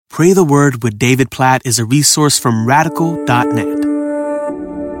Pray the Word with David Platt is a resource from radical.net.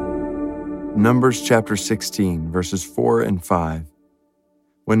 Numbers chapter 16, verses 4 and 5.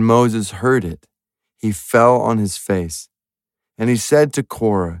 When Moses heard it, he fell on his face, and he said to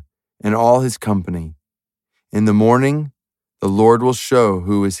Korah and all his company, "In the morning the Lord will show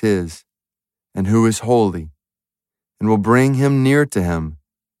who is his and who is holy, and will bring him near to him.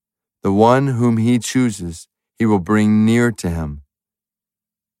 The one whom he chooses, he will bring near to him."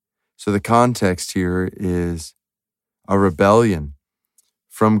 So the context here is a rebellion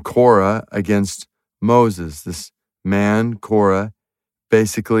from Korah against Moses. This man, Korah,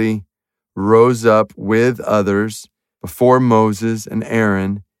 basically rose up with others before Moses and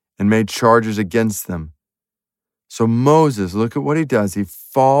Aaron and made charges against them. So Moses, look at what he does. He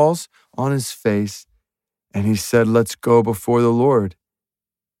falls on his face and he said, "Let's go before the Lord,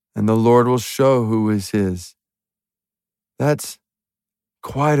 and the Lord will show who is his." That's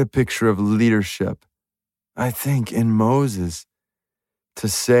quite a picture of leadership, I think, in Moses, to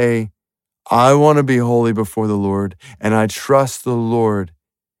say, I want to be holy before the Lord, and I trust the Lord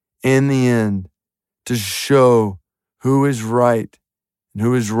in the end to show who is right and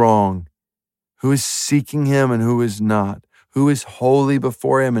who is wrong, who is seeking him and who is not, who is holy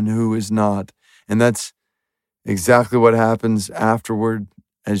before him and who is not. And that's exactly what happens afterward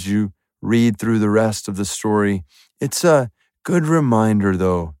as you read through the rest of the story. It's a good reminder,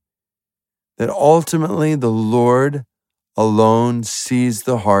 though, that ultimately the Lord alone sees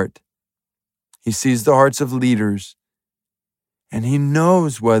the heart. He sees the hearts of leaders, and he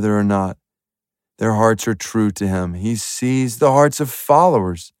knows whether or not their hearts are true to him. He sees the hearts of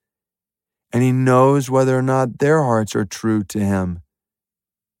followers, and he knows whether or not their hearts are true to him.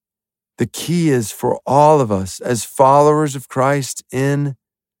 The key is for all of us as followers of Christ in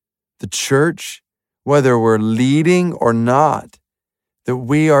the church, whether we're leading or not, that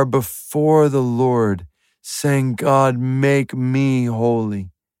we are before the Lord saying, "God, make me holy."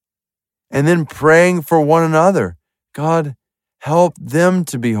 And then praying for one another, "God, help them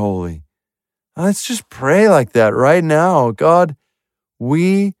to be holy." Let's just pray like that right now. God,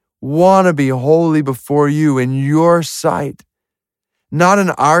 we want to be holy before you in your sight, not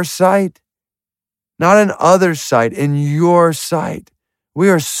in our sight, not in others' sight, in your sight. We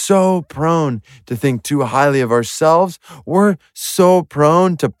are so prone to think too highly of ourselves. We're so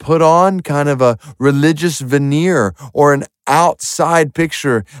prone to put on kind of a religious veneer or an outside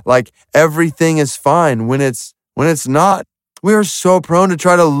picture like everything is fine when it's not. We are so prone to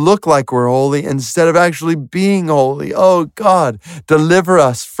try to look like we're holy instead of actually being holy. Oh God, deliver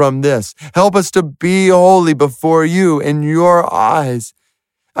us from this. Help us to be holy before you in your eyes.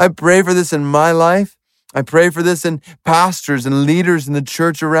 I pray for this in my life. I pray for this in pastors and leaders in the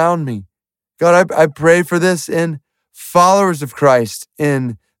church around me. God, I pray for this in followers of Christ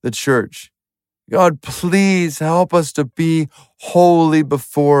in the church. God, please help us to be holy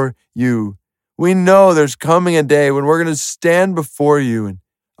before you. We know there's coming a day when we're going to stand before you and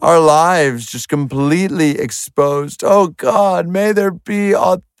our lives just completely exposed. Oh God, may there be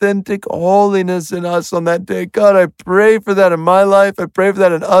authentic holiness in us on that day. God, I pray for that in my life. I pray for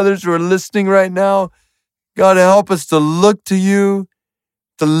that in others who are listening right now. God, help us to look to you,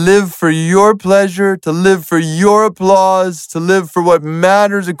 to live for your pleasure, to live for your applause, to live for what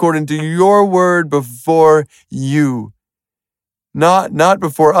matters according to your word before you. Not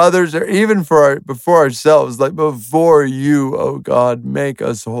before others or even before ourselves, like before you, oh God, make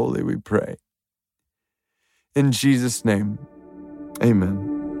us holy, we pray. In Jesus' name,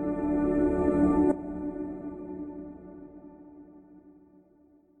 amen.